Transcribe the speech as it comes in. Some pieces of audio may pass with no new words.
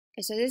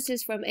So this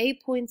is from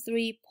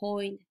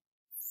 8.3.36.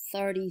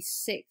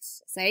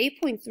 So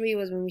 8.3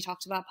 was when we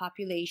talked about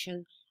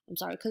population. I'm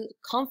sorry,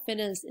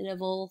 confidence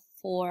interval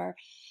for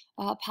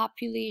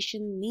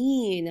population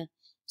mean.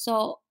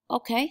 So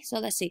okay, so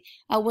let's see.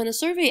 When a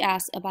survey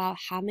asks about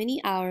how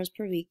many hours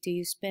per week do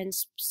you spend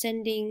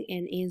sending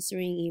and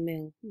answering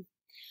email,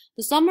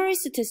 the summary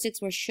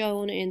statistics were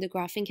shown in the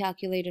graphing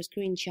calculator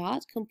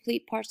screenshot.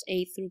 Complete parts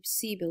A through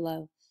C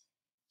below.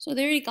 So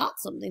they already got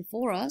something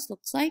for us.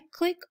 Looks like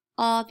click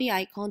the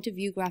icon to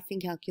view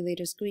graphing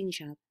calculator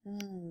screenshot.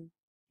 Oh,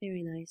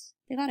 very nice.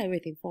 They got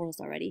everything for us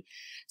already.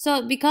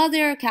 So because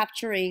they're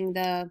capturing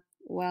the,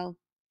 well,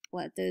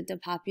 what the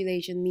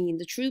population mean,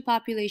 the true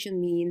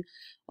population mean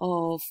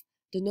of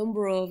the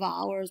number of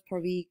hours per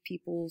week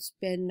people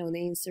spend on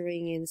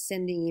answering and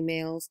sending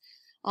emails.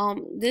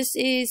 This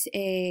is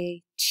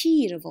a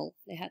t interval.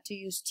 They had to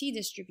use t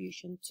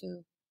distribution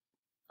to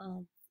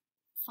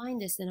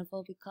find this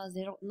interval because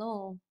they don't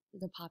know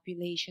the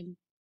population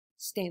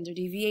standard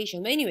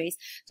deviation. But anyways,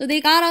 so they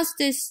got us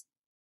this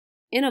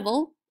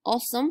interval,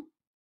 awesome,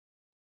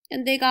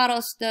 and they got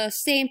us the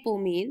sample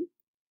mean.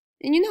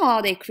 And you know how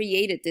they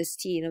created this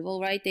t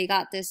interval, right? They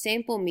got the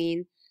sample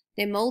mean,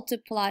 they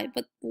multiply,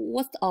 but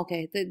what's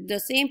okay, the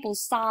sample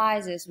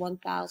size is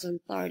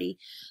 1030.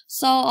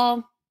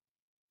 So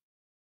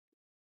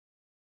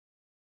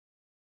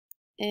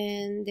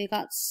and they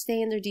got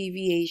standard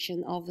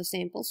deviation of the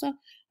sample. So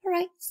all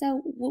right,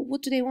 so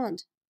what do they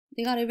want?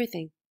 They got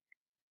everything.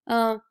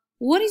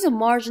 What is a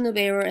margin of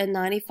error at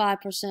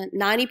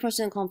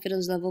 90%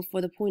 confidence level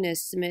for the point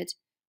estimate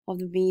of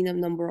the mean of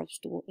number of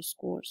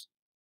scores?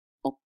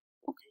 Oh,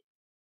 okay.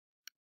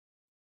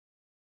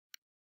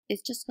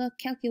 It's just a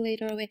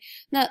calculator away.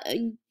 Now,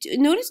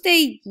 notice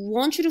they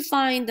want you to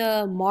find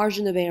the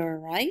margin of error,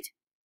 right?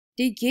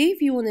 They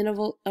gave you an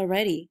interval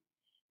already.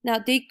 Now,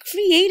 they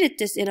created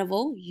this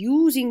interval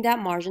using that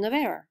margin of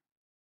error,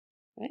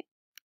 right?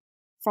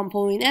 From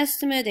point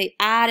estimate, they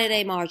added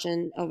a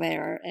margin of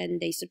error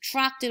and they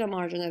subtracted a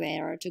margin of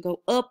error to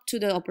go up to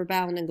the upper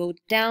bound and go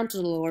down to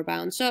the lower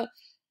bound. So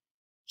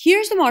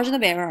here's the margin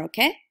of error,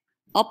 okay?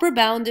 Upper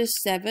bound is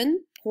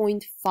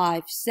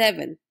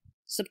 7.57.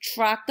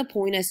 Subtract the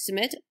point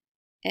estimate.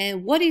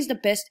 And what is the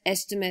best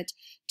estimate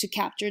to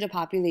capture the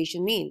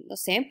population mean, the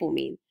sample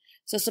mean?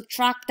 So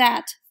subtract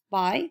that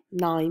by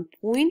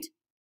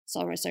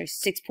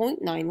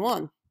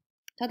 6.91.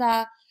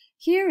 Ta-da!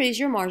 Here is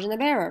your margin of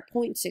error,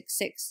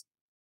 0.66.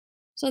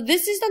 So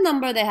this is the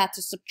number they had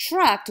to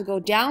subtract to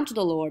go down to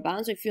the lower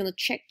bound. So if you want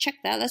to check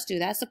that, let's do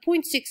that. So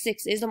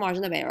 0.66 is the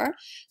margin of error.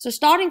 So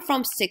starting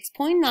from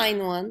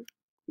 6.91,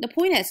 the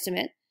point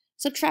estimate,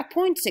 subtract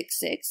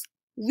 0.66,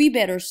 we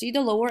better see the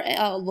lower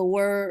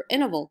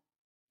interval,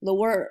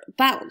 lower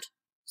bound,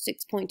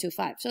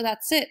 6.25. So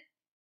that's it.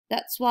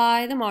 That's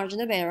why the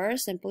margin of error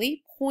is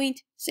simply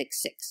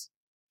 0.66.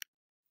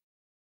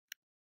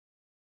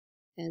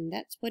 And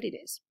that's what it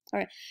is. All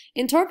right.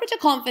 Interpret the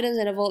confidence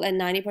interval at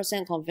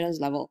 90% confidence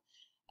level.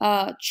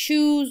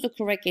 Choose the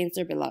correct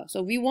answer below.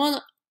 So we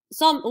want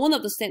one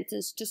of the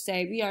sentences to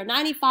say we are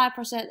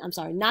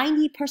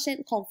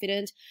 90%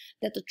 confident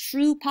that the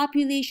true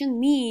population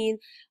mean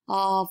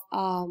of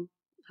how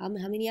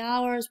many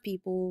hours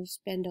people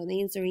spend on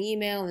answering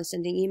email and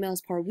sending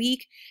emails per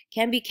week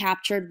can be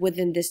captured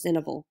within this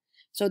interval.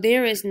 So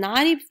there is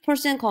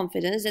 90%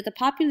 confidence that the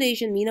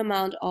population mean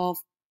amount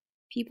of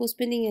people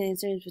spending and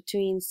answering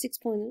between 6.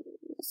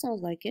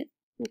 Sounds like it.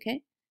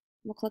 Okay,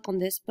 I'm gonna click on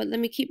this, but let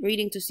me keep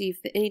reading to see if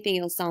anything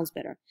else sounds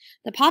better.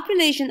 The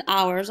population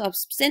hours of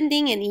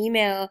sending an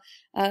email,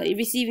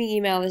 receiving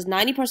email is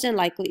 90%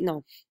 likely.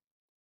 No,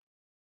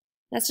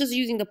 that's just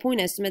using the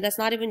point estimate. That's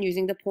not even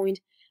using the point,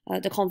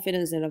 the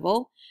confidence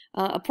interval.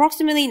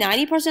 Approximately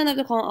 90% of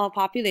the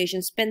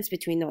population spends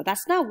between. No,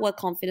 that's not what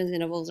confidence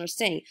intervals are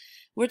saying.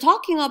 We're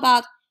talking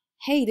about,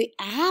 hey, the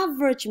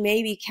average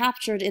may be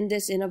captured in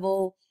this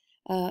interval.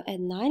 At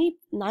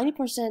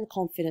 90%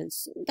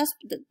 confidence.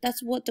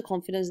 That's what the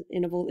confidence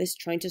interval is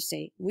trying to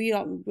say. We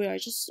are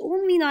just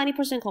only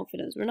 90%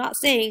 confidence. We're not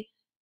saying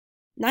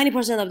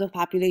 90% of the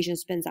population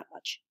spends that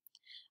much.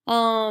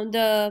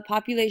 The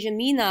population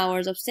mean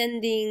hours of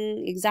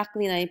sending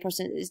exactly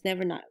 90% is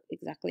never not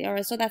exactly. All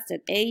right, so that's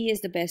it. A is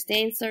the best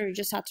answer. You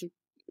just have to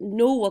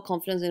know what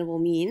confidence interval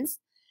means.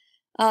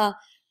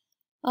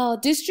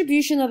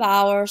 Distribution of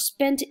hours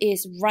spent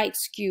is right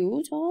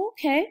skewed. Oh,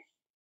 okay.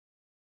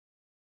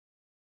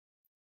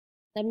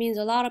 That means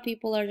a lot of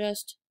people are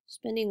just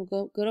spending a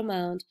good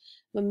amount.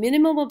 But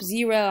minimum of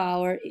 0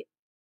 hour.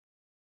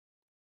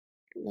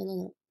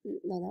 No,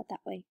 not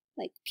that way.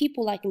 Like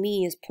people like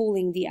me is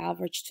pulling the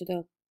average to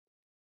the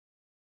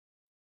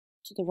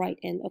right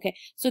end. Okay,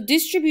 so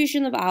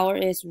distribution of hour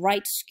is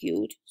right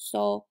skewed.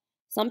 So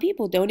some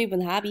people don't even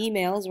have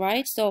emails,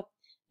 right? So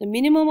the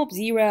minimum of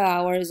 0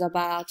 hour is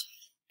about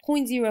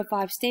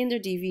 0.05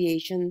 standard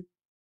deviation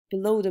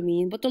below the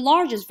mean, but the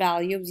largest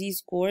value of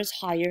z-score is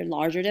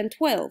larger than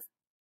 12.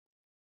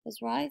 That's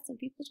right. Some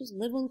people just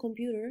live on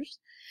computers.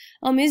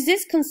 Is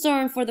this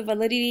concern for the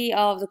validity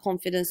of the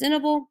confidence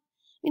interval?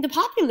 mean, the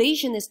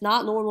population is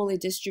not normally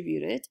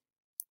distributed.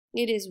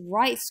 It is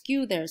right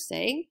skewed, they're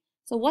saying.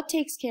 So what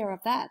takes care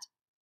of that?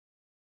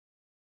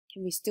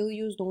 Can we still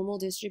use normal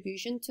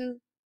distribution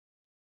too?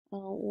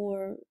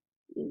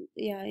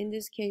 Yeah, in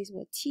this case,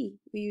 what, t?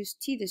 We use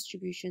t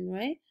distribution,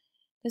 right?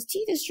 Because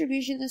t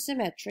distribution is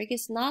symmetric.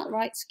 It's not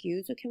right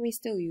skewed, so can we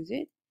still use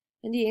it?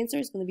 And the answer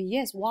is going to be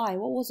yes. Why?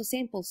 What was the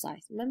sample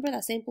size? Remember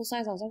that sample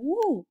size? I was like,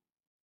 whoa,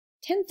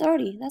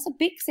 1030. That's a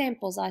big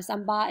sample size.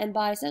 And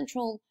by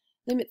central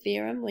limit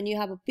theorem, when you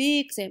have a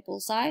big sample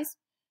size,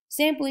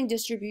 sampling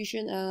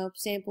distribution of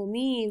sample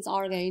means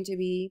are going to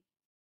be,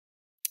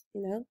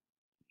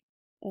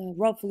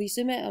 roughly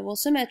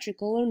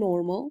symmetrical or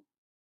normal.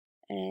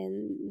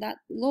 And that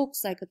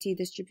looks like a t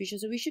distribution,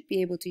 so we should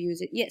be able to use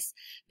it. Yes,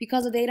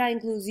 because the data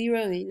includes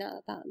zero.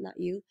 Not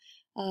you.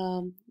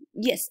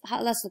 Yes,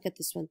 let's look at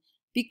this one.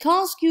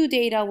 Because Q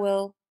data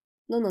will.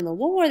 No.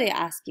 What were they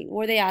asking?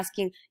 Were they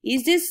asking,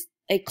 is this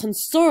a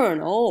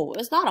concern? Oh,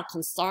 it's not a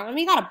concern. I mean,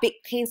 we got a big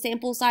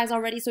sample size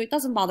already, so it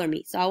doesn't bother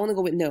me. So I want to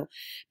go with no.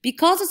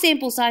 Because the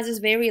sample size is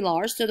very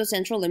large, so the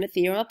central limit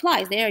theorem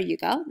applies. There you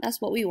go. That's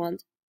what we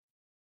want.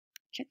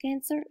 Check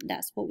answer.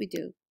 That's what we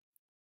do.